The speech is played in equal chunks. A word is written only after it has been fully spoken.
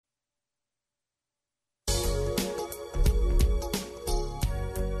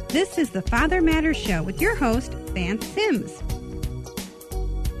This is the Father Matters Show with your host, Vance Sims.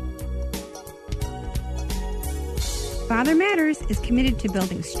 Father Matters is committed to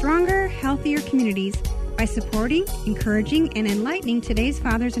building stronger, healthier communities by supporting, encouraging, and enlightening today's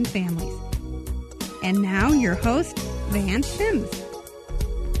fathers and families. And now, your host, Vance Sims.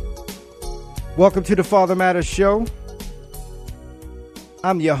 Welcome to the Father Matters Show.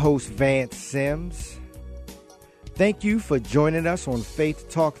 I'm your host, Vance Sims. Thank you for joining us on Faith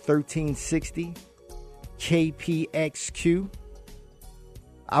Talk 1360, KPXQ.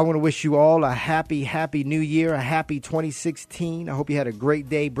 I want to wish you all a happy new year, a happy 2016. I hope you had a great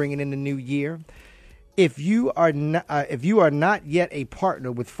day bringing in the new year. If you are not yet a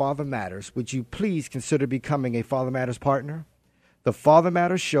partner with Father Matters, would you please consider becoming a Father Matters partner? The Father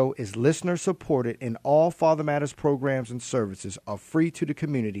Matters Show is listener supported, and all Father Matters programs and services are free to the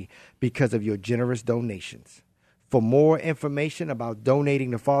community because of your generous donations. For more information about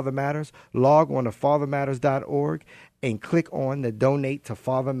donating to Father Matters, log on to fathermatters.org and click on the Donate to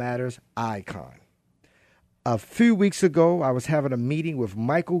Father Matters icon. A few weeks ago, I was having a meeting with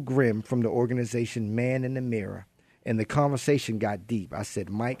Michael Grimm from the organization Man in the Mirror, and the conversation got deep. I said,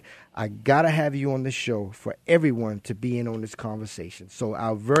 Mike, I got to have you on the show for everyone to be in on this conversation. So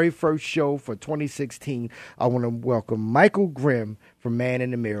our very first show for 2016, I want to welcome Michael Grimm from Man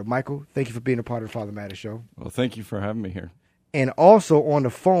in the Mirror. Michael, thank you for being a part of the Father Matters Show. Well, thank you for having me here. And also on the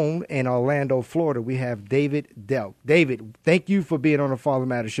phone in Orlando, Florida, we have David Delk. David, thank you for being on the Father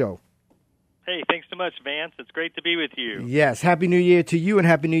Matters Show. Hey, thanks so much, Vance. It's great to be with you. Yes, Happy New Year to you, and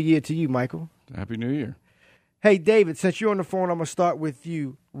Happy New Year to you, Michael. Happy New Year. Hey, David, since you're on the phone, I'm going to start with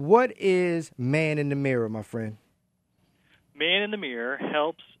you. What is Man in the Mirror, my friend? Man in the Mirror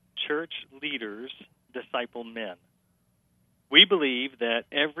helps church leaders disciple men. We believe that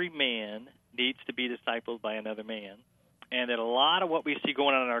every man needs to be discipled by another man, and that a lot of what we see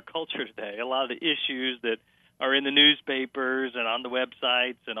going on in our culture today, a lot of the issues that are in the newspapers and on the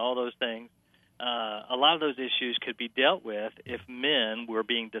websites and all those things, a lot of those issues could be dealt with if men were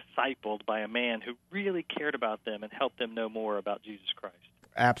being discipled by a man who really cared about them and helped them know more about Jesus Christ.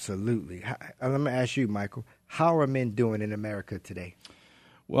 Absolutely. Let me ask you, Michael, how are men doing in America today?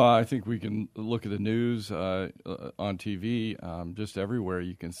 Well, I think we can look at the news on TV. Just everywhere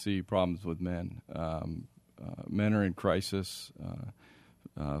you can see problems with men. Men are in crisis.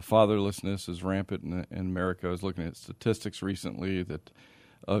 Fatherlessness is rampant in America. I was looking at statistics recently that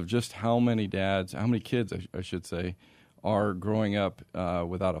of just how many kids, I should say, are growing up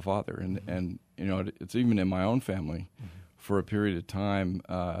without a father. And you know, it's even in my own family. For a period of time,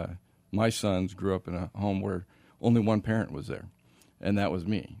 my sons grew up in a home where only one parent was there, and that was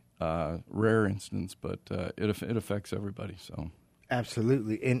me. Rare instance, but it affects everybody. So.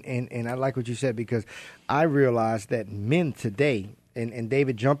 Absolutely. And I like what you said, because I realized that men today, and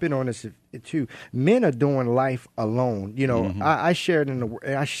David, jump in on this too, men are doing life alone. You know, I share in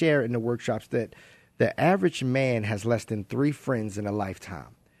the workshops that the average man has less than 3 friends in a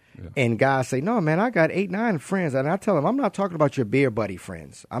lifetime. Yeah. And guys say, no, man, I got 8, 9 friends. And I tell them, I'm not talking about your beer buddy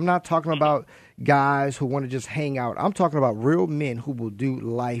friends. I'm not talking about guys who want to just hang out. I'm talking about real men who will do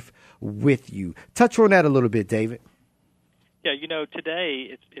life with you. Touch on that a little bit, David. Yeah, you know,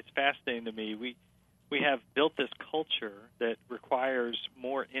 today it's fascinating to me. We have built this culture that requires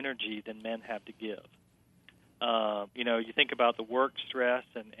more energy than men have to give. You know, you think about the work stress,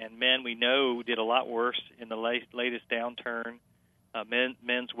 and men we know did a lot worse in the latest downturn.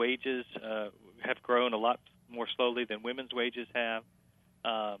 Men's wages have grown a lot more slowly than women's wages have.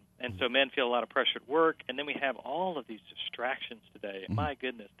 And so men feel a lot of pressure at work, and then we have all of these distractions today. And my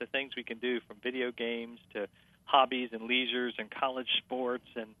goodness, the things we can do, from video games to hobbies and leisures and college sports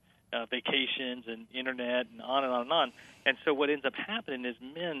and vacations and internet and on and on and on. And so what ends up happening is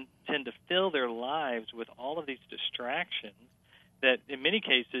men tend to fill their lives with all of these distractions that in many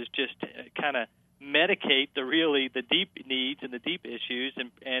cases just kind of medicate the deep needs and the deep issues.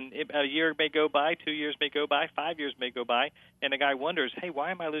 And a year may go by, 2 years may go by, 5 years may go by, and a guy wonders, hey,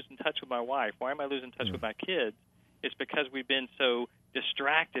 why am I losing touch with my wife? Why am I losing touch with my kids? It's because we've been so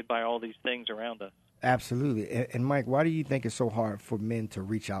distracted by all these things around us. Absolutely. And Mike, why do you think it's so hard for men to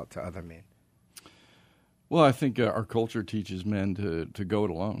reach out to other men? Well, I think our culture teaches men to go it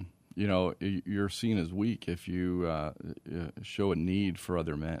alone. You know, you're seen as weak if you show a need for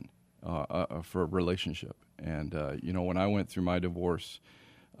other men, for a relationship. And, you know, when I went through my divorce,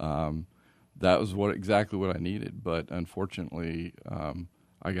 that was exactly what I needed. But unfortunately,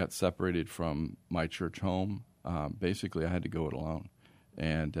 I got separated from my church home. Basically, I had to go it alone.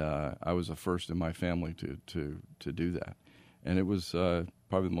 And I was the first in my family to do that. And it was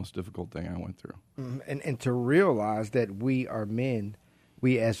probably the most difficult thing I went through. And to realize that we are men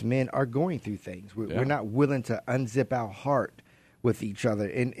we as men are going through things. We're not willing to unzip our heart with each other.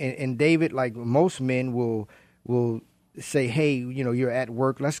 And David, like most men, will say, hey, you're at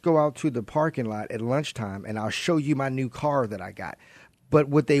work. Let's go out to the parking lot at lunchtime, and I'll show you my new car that I got. But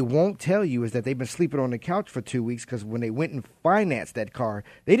what they won't tell you is that they've been sleeping on the couch for 2 weeks because when they went and financed that car,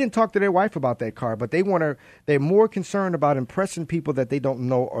 they didn't talk to their wife about that car, but they're more concerned about impressing people that they don't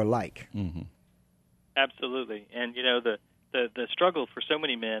know or like. Mm-hmm. Absolutely. And, the struggle for so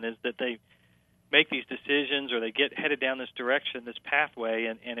many men is that they make these decisions or they get headed down this direction, this pathway,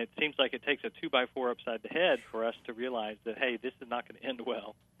 and it seems like it takes a 2x4 upside the head for us to realize that, hey, this is not going to end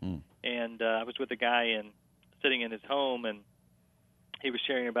well. And I was with a guy sitting in his home, and he was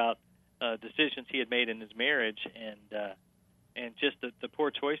sharing about decisions he had made in his marriage and just the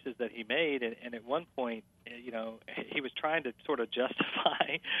poor choices that he made. And at one point, he was trying to sort of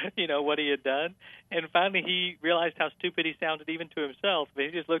justify, what he had done. And finally, he realized how stupid he sounded even to himself. But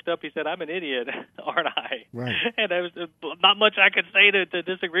he just looked up. He said, "I'm an idiot, aren't I?" Right. And there was not much I could say to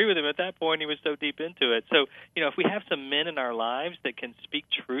disagree with him at that point. He was so deep into it. So, if we have some men in our lives that can speak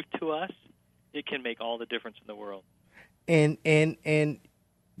truth to us, it can make all the difference in the world. And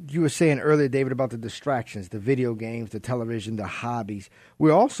you were saying earlier, David, about the distractions, the video games, the television, the hobbies.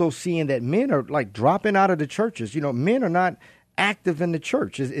 We're also seeing that men are like dropping out of the churches. Men are not active in the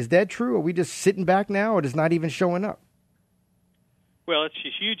church. Is that true? Are we just sitting back now, or just not even showing up? Well, it's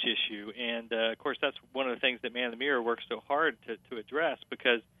a huge issue, and of course that's one of the things that Man in the Mirror works so hard to address,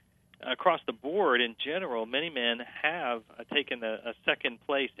 because across the board, in general, many men have taken a second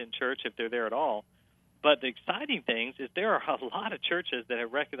place in church if they're there at all. But the exciting thing is there are a lot of churches that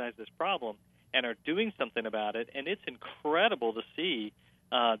have recognized this problem and are doing something about it, and it's incredible to see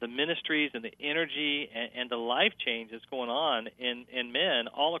the ministries and the energy and the life change that's going on in men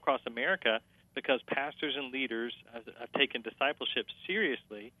all across America, because pastors and leaders have taken discipleship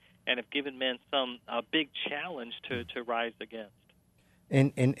seriously and have given men a big challenge to rise against.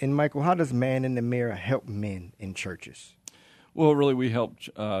 And Michael, how does Man in the Mirror help men in churches? Well, really, we help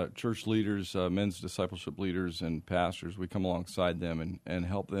church leaders, men's discipleship leaders, and pastors. We come alongside them and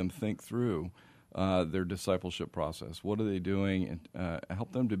help them think through their discipleship process. What are they doing? And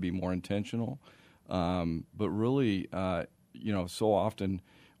help them to be more intentional. But really, so often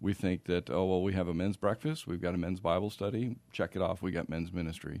we think that, we have a men's breakfast, we've got a men's Bible study, check it off, we got men's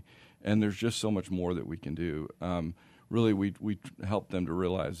ministry. And there's just so much more that we can do. Really, we help them to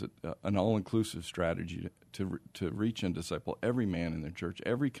realize that an all-inclusive strategy to reach and disciple every man in their church,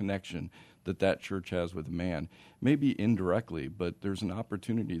 every connection that church has with a man, maybe indirectly, but there's an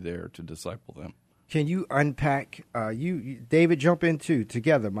opportunity there to disciple them. Can you unpack, David, jump into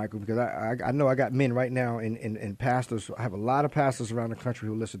together, Michael, because I know I got men right now and pastors. I have a lot of pastors around the country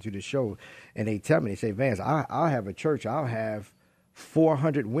who listen to this show, and they tell me, they say, Vance, I'll have a church, I'll have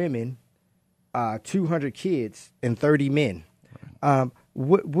 400 women, 200 kids, and 30 men.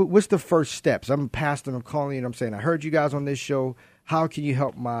 What's the first steps? I'm a pastor, I'm calling you, and I'm saying, I heard you guys on this show. How can you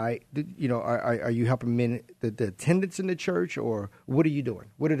help are you helping men, the attendance in the church, or what are you doing?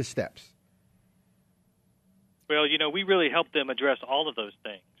 What are the steps? Well, we really help them address all of those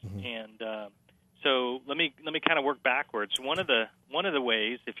things. Mm-hmm. And so let me kind of work backwards. One of the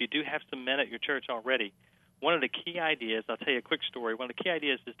ways, if you do have some men at your church already, one of the key ideas, I'll tell you a quick story. One of the key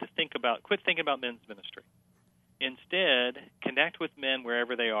ideas is to quit thinking about men's ministry. Instead, connect with men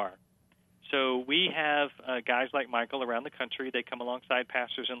wherever they are. So we have guys like Michael around the country. They come alongside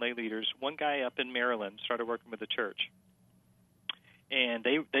pastors and lay leaders. One guy up in Maryland started working with the church. And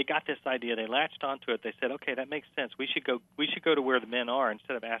they got this idea. They latched onto it. They said, okay, that makes sense. We should go to where the men are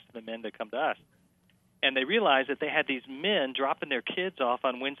instead of asking the men to come to us. And they realized that they had these men dropping their kids off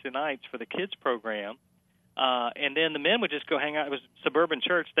on Wednesday nights for the kids program. And then the men would just go hang out. It was a suburban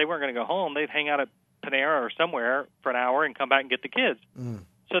church. They weren't going to go home. They'd hang out at Panera or somewhere for an hour and come back and get the kids.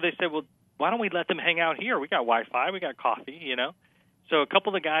 So they said, well, why don't we let them hang out here? We got Wi-Fi. We got coffee, So a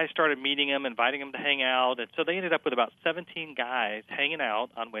couple of the guys started meeting them, inviting them to hang out. And so they ended up with about 17 guys hanging out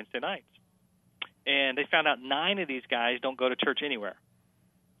on Wednesday nights. And they found out 9 of these guys don't go to church anywhere.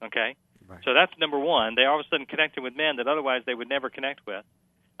 Okay? Right. So that's number one. They all of a sudden connected with men that otherwise they would never connect with.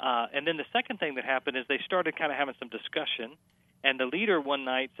 And then the second thing that happened is they started kind of having some discussion. And the leader one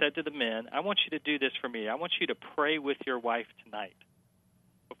night said to the men, I want you to do this for me. I want you to pray with your wife tonight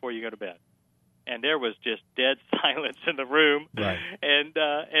before you go to bed. And there was just dead silence in the room. Right. And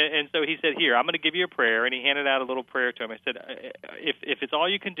so he said, here, I'm going to give you a prayer. And he handed out a little prayer to him. I said, if it's all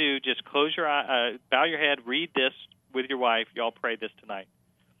you can do, just close your eye, bow your head, read this with your wife. You all pray this tonight.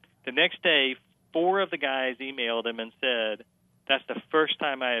 The next day, 4 of the guys emailed him and said, That's the first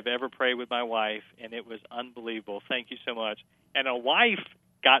time I have ever prayed with my wife, and it was unbelievable. Thank you so much. And a wife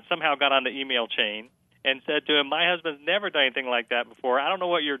somehow got on the email chain and said to him, my husband's never done anything like that before. I don't know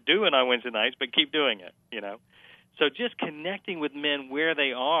what you're doing on Wednesday nights, but keep doing it, So just connecting with men where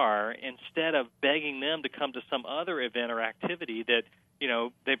they are instead of begging them to come to some other event or activity that,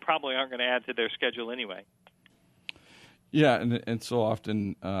 they probably aren't going to add to their schedule anyway. Yeah, and so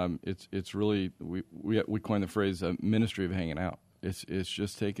often it's really we coin the phrase ministry of hanging out. It's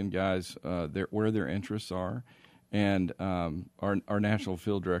just taking guys where their interests are, and our national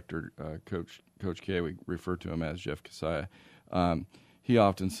field director, Coach K, we refer to him as Jeff Kasaya. He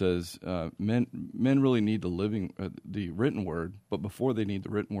often says men really need the written word, but before they need the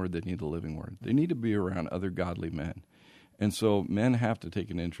written word, they need the living word. They need to be around other godly men, and so men have to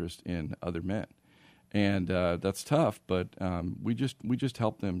take an interest in other men. And that's tough, but we just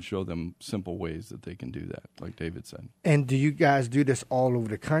help them, show them simple ways that they can do that, like David said. And do you guys do this all over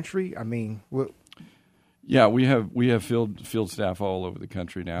the country? I mean, yeah, we have field staff all over the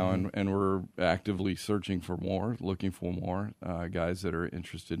country now, and we're actively searching for more, looking for more guys that are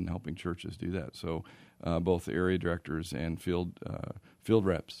interested in helping churches do that. So both area directors and field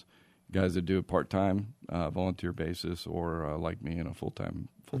reps, guys that do it part-time, volunteer basis, or like me in a full-time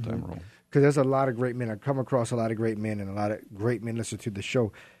role. Because there's a lot of great men. I come across a lot of great men, and a lot of great men listen to the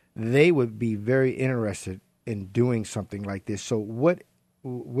show. They would be very interested in doing something like this. So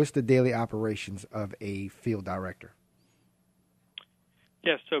what's the daily operations of a field director?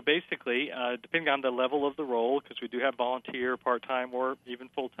 Yes, so basically, depending on the level of the role, because we do have volunteer, part-time, or even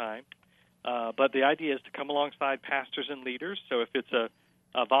full-time, but the idea is to come alongside pastors and leaders. So if it's a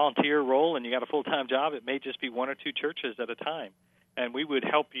volunteer role and you got a full-time job, it may just be one or two churches at a time. And we would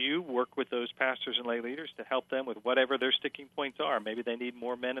help you work with those pastors and lay leaders to help them with whatever their sticking points are. Maybe they need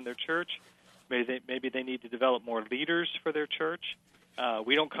more men in their church. Maybe they need to develop more leaders for their church.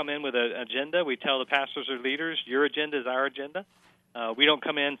 We don't come in with an agenda. We tell the pastors or leaders, your agenda is our agenda. We don't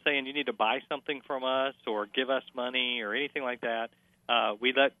come in saying you need to buy something from us or give us money or anything like that.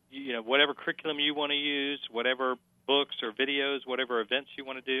 We let whatever curriculum you want to use, whatever books or videos, whatever events you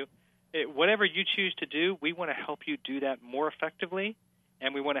want to do. Whatever you choose to do, we want to help you do that more effectively,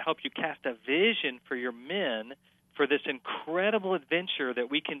 and we want to help you cast a vision for your men for this incredible adventure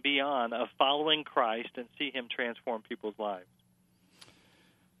that we can be on of following Christ and see Him transform people's lives.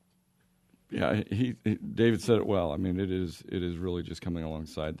 Yeah, David said it well. I mean, it is really just coming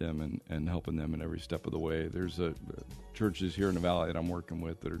alongside them and helping them in every step of the way. There's churches here in the Valley that I'm working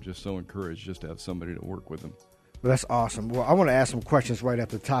with that are just so encouraged just to have somebody to work with them. Well, that's awesome. Well, I want to ask some questions right at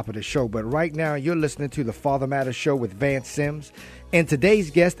the top of the show, but right now you're listening to the Father Matters Show with Vance Sims, and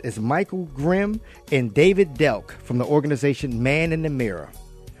today's guest is Michael Grimm and David Delk from the organization Man in the Mirror.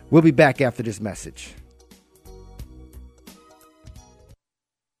 We'll be back after this message.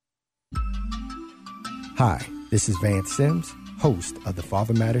 Hi, this is Vance Sims, host of the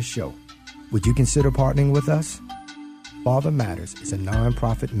Father Matters Show. Would you consider partnering with us? Father Matters is a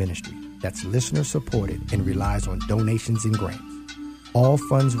nonprofit ministry that's listener-supported and relies on donations and grants. All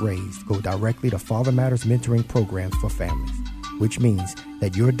funds raised go directly to Father Matters mentoring programs for families, which means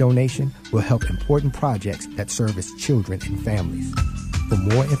that your donation will help important projects that service children and families. For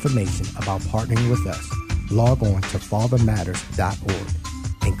more information about partnering with us, log on to fathermatters.org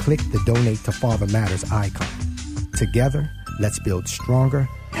and click the Donate to Father Matters icon. Together, let's build stronger,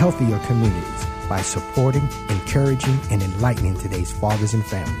 healthier communities by supporting, encouraging, and enlightening today's fathers and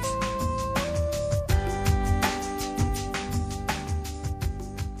families.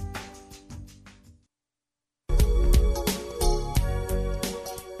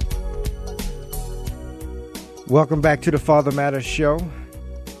 Welcome back to the Father Matters Show.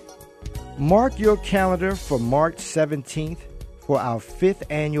 Mark your calendar for March 17th for our 5th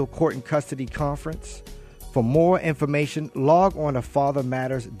annual Court and Custody Conference. For more information, log on to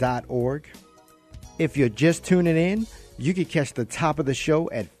fathermatters.org. If you're just tuning in, you can catch the top of the show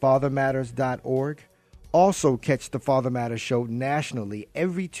at fathermatters.org. Also catch the Father Matters Show nationally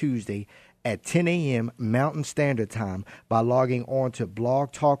every Tuesday at 10 a.m. Mountain Standard Time by logging on to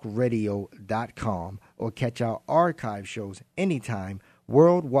blogtalkradio.com or catch our archive shows anytime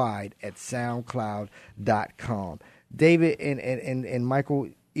worldwide at soundcloud.com. David and Michael,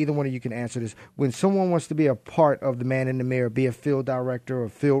 either one of you can answer this. When someone wants to be a part of the Man in the Mirror, be a field director or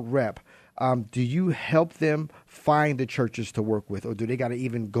field rep, do you help them find the churches to work with, or do they got to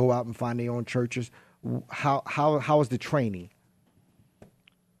even go out and find their own churches? How is the training?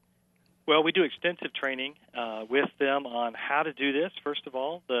 Well, we do extensive training with them on how to do this. First of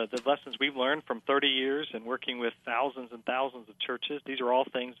all, the lessons we've learned from 30 years and working with thousands and thousands of churches. These are all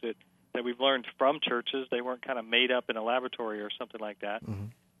things that that we've learned from churches. They weren't kind of made up in a laboratory or something like that. Mm-hmm.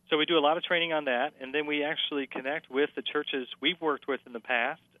 So we do a lot of training on that, and then we actually connect with the churches we've worked with in the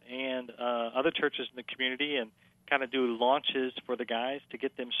past and other churches in the community, and kind of do launches for the guys to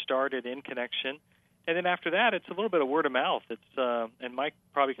get them started in connection. And then after that, it's a little bit of word of mouth. It's and Mike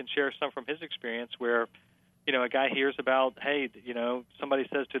probably can share some from his experience where, a guy hears about, hey, somebody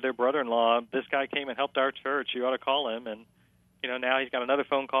says to their brother-in-law, this guy came and helped our church, you ought to call him. And, now he's got another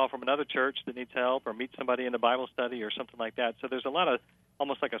phone call from another church that needs help, or meet somebody in the Bible study or something like that. So there's a lot of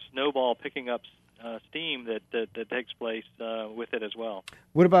almost like a snowball picking up steam that takes place with it as well.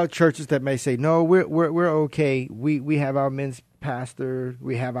 What about churches that may say, no, we're okay. We have our men's pastor,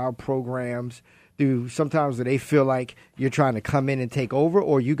 we have our programs. Sometimes do they feel like you're trying to come in and take over,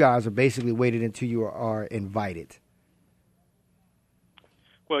 or you guys are basically waiting until you are invited?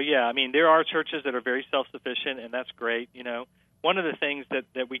 Well, yeah, I mean, there are churches that are very self-sufficient, and that's great. One of the things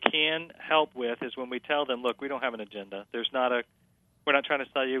that we can help with is when we tell them, look, we don't have an agenda. We're not trying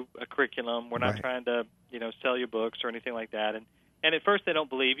to sell you a curriculum. We're not trying to, sell you books or anything like that. And at first they don't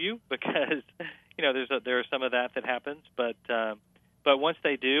believe you because, there's some of that happens. But once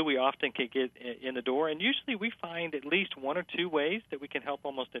they do, we often can get in the door. And usually we find at least one or two ways that we can help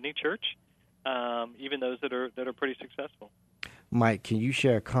almost any church, even those that are pretty successful. Mike, can you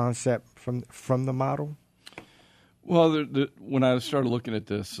share a concept from the model? Well, when I started looking at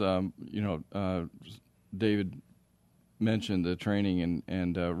this, David mentioned the training,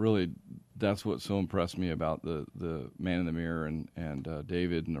 and really that's what so impressed me about the Man in the Mirror and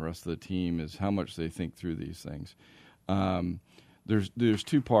David and the rest of the team is how much they think through these things. There's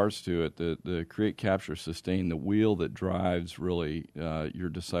two parts to it: the create, capture, sustain, the wheel that drives really your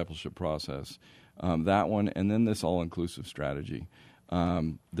discipleship process. That one, and then this all-inclusive strategy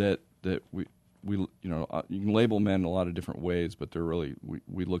that we you can label men in a lot of different ways, but they're really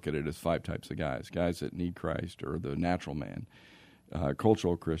we look at it as 5 types of guys that need Christ, or the natural man,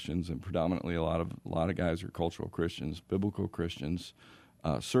 cultural Christians, and predominantly a lot of guys are cultural Christians, biblical Christians,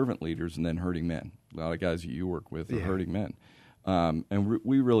 servant leaders, and then hurting men. A lot of guys that you work with are hurting men, and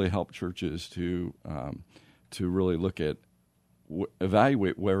we really help churches to really look at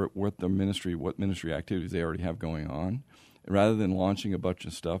evaluate what ministry activities they already have going on. Rather than launching a bunch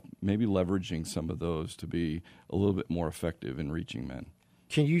of stuff, maybe leveraging some of those to be a little bit more effective in reaching men.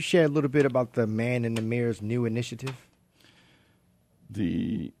 Can you share a little bit about the Man in the Mirror's new initiative?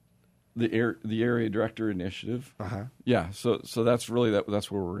 The area director initiative. Yeah. So that's really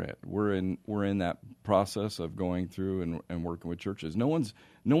that's where we're at. We're in that process of going through and working with churches. No one's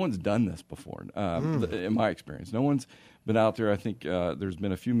done this before. In my experience, no one's been out there. I think there's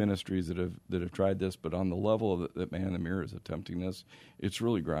been a few ministries that have tried this, but on the level that Man in the Mirror is attempting this, it's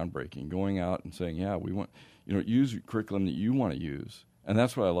really groundbreaking. Going out and saying, yeah, we want use curriculum that you want to use, and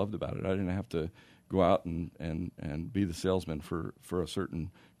that's what I loved about it. I didn't have to go out and be the salesman for a certain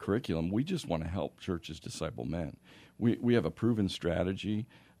curriculum. We just want to help churches disciple men. We have a proven strategy,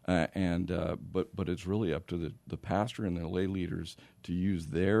 but it's really up to the pastor and the lay leaders to use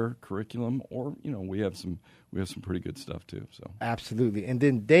their curriculum, or we have some pretty good stuff too. So absolutely. And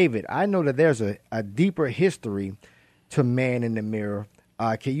then David, I know that there's a deeper history to Man in the Mirror.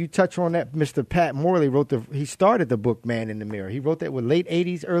 Can you touch on that? Mr. Pat Morley he started the book Man in the Mirror. He wrote that with late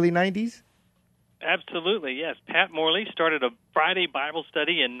 80s, early 90s. Absolutely, yes. Pat Morley started a Friday Bible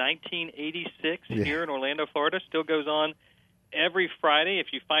study in 1986 here in Orlando, Florida. Still goes on every Friday.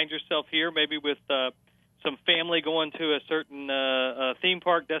 If you find yourself here, maybe with some family going to a certain theme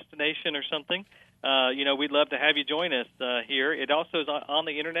park destination or something, we'd love to have you join us here. It also is on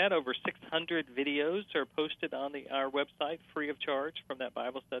the Internet. Over 600 videos are posted on our website free of charge from that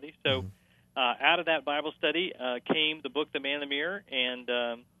Bible study. So out of that Bible study came the book, The Man in the Mirror,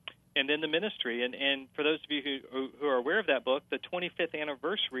 and then the ministry. And for those of you who are aware of that book, the 25th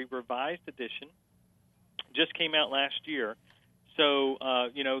anniversary revised edition just came out last year. So,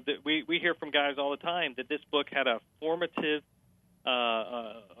 we hear from guys all the time that this book had a formative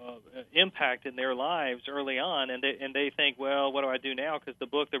impact in their lives early on, and they think, well, what do I do now? Because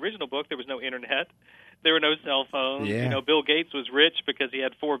the original book, there was no internet, there were no cell phones. Bill Gates was rich because he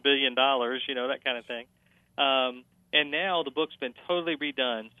had $4 billion, that kind of thing. And now the book's been totally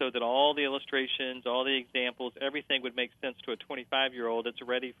redone so that all the illustrations, all the examples, everything would make sense to a 25-year-old that's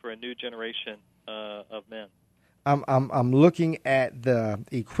ready for a new generation of men. I'm looking at the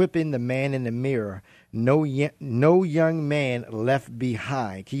equipping the Man in the Mirror. No young man left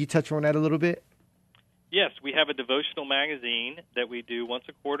behind. Can you touch on that a little bit? Yes, we have a devotional magazine that we do once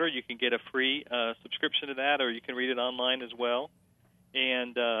a quarter. You can get a free subscription to that, or you can read it online as well,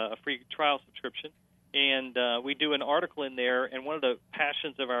 and a free trial subscription. And we do an article in there, and one of the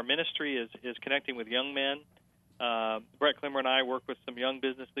passions of our ministry is connecting with young men. Brett Clemmer and I work with some young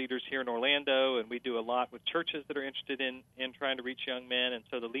business leaders here in Orlando, and we do a lot with churches that are interested in trying to reach young men. And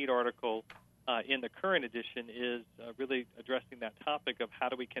so the lead article in the current edition is really addressing that topic of how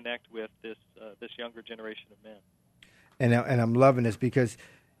do we connect with this younger generation of men. And I'm loving this because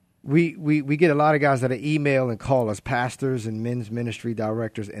we get a lot of guys that email and call us pastors and men's ministry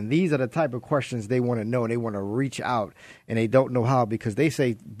directors, and these are the type of questions they want to know, and they want to reach out, and they don't know how because they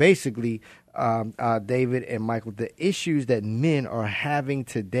say basically, David and Michael, the issues that men are having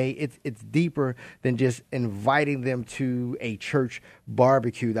today, it's deeper than just inviting them to a church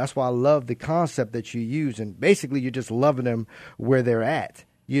barbecue. That's why I love the concept that you use, and basically you're just loving them where they're at.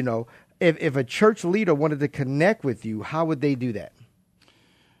 You know, if a church leader wanted to connect with you, how would they do that?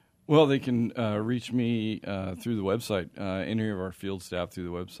 Well, they can reach me through the website, any of our field staff through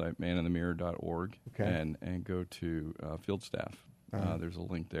the website, maninthemirror.org, okay. and go to field staff. Uh-huh. There's a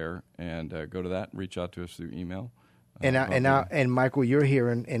link there, and go to that and reach out to us through email. And Michael, you're here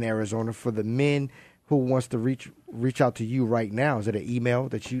in Arizona. For the men who wants to reach out to you right now, is it an email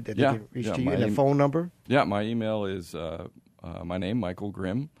that they can reach to you, and a phone number? Yeah, my email is my name, Michael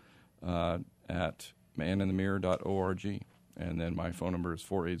Grimm, at maninthemirror.org. And then my phone number is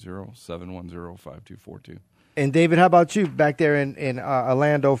 480-710-5242. And David, how about you back there in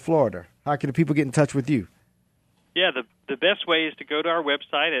Orlando, Florida? How can the people get in touch with you? Yeah, the best way is to go to our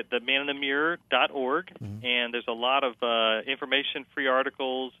website at themaninthemirror.org, and there's a lot of information, free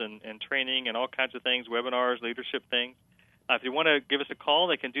articles, and training, and all kinds of things, webinars, leadership things. If you want to give us a call,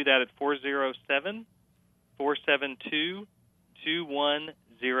 they can do that at 407-472-2100.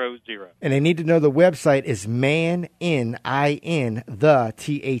 And they need to know the website is the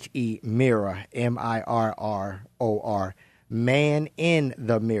Mirror, MIRROR,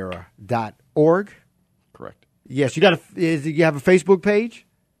 maninthemirror.org. Correct. Yes, you have a Facebook page?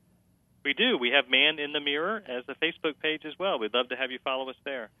 We do. We have Man in the Mirror as a Facebook page as well. We'd love to have you follow us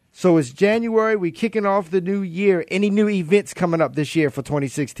there. So it's January. We're kicking off the new year. Any new events coming up this year for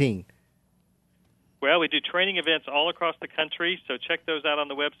 2016? Well, we do training events all across the country, so check those out on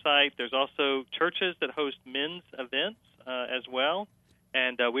the website. There's also churches that host men's events as well,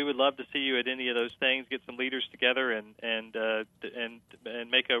 and we would love to see you at any of those things. Get some leaders together and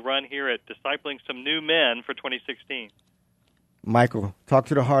make a run here at discipling some new men for 2016. Michael, talk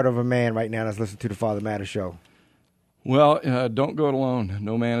to the heart of a man right now that's listening to the Father Matters Show. Well, don't go it alone.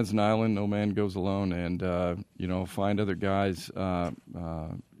 No man is an island. No man goes alone. And find other guys.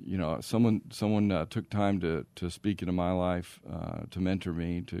 Someone took time to speak into my life, to mentor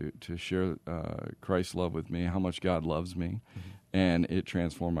me, to share Christ's love with me, how much God loves me, and it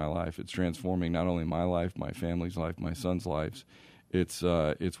transformed my life. It's transforming not only my life, my family's life, my son's lives. It's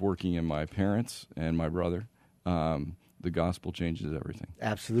working in my parents and my brother. The gospel changes everything.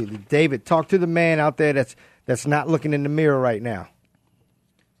 Absolutely. David, talk to the man out there that's not looking in the mirror right now.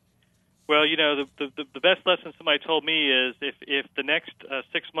 Well, the best lesson somebody told me is if the next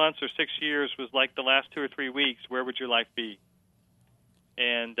 6 months or 6 years was like the last 2 or 3 weeks, where would your life be?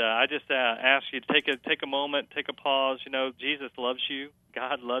 And I just ask you to take a moment, take a pause. Jesus loves you.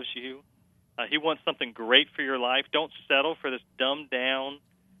 God loves you. He wants something great for your life. Don't settle for this dumbed down,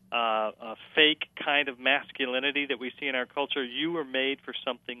 fake kind of masculinity that we see in our culture. You were made for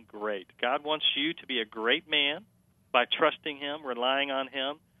something great. God wants you to be a great man by trusting Him, relying on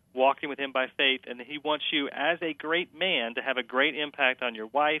Him, walking with Him by faith, and He wants you as a great man to have a great impact on your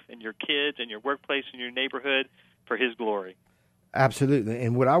wife and your kids and your workplace and your neighborhood for His glory. Absolutely.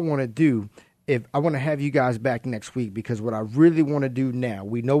 And what I want to do, I want to have you guys back next week, because what I really want to do now,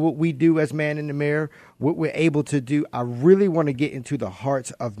 we know what we do as Man in the Mirror, what we're able to do. I really want to get into the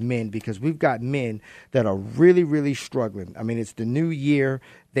hearts of men, because we've got men that are really, really struggling. I mean, it's the new year.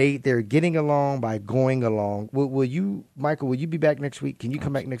 They're getting along by going along. Will you, Michael, will you be back next week? Can you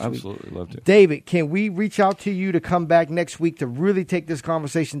come back next week? Absolutely, love to. David, can we reach out to you to come back next week to really take this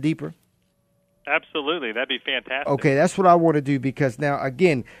conversation deeper? Absolutely. That'd be fantastic. Okay, that's what I want to do, because now,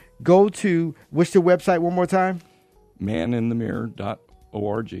 again, go to, what's the website one more time?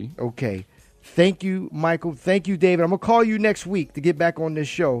 maninthemirror.org. Okay. Thank you, Michael. Thank you, David. I'm going to call you next week to get back on this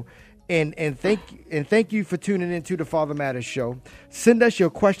show. And thank you for tuning into the Father Matters Show. Send us your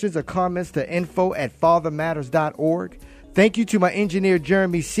questions or comments to info@fathermatters.org. Thank you to my engineer,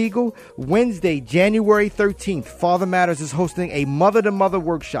 Jeremy Siegel. Wednesday, January 13th, Father Matters is hosting a mother-to-mother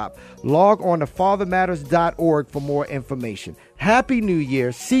workshop. Log on to fathermatters.org for more information. Happy New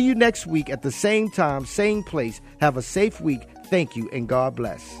Year. See you next week at the same time, same place. Have a safe week. Thank you, and God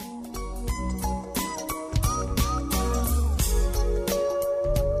bless.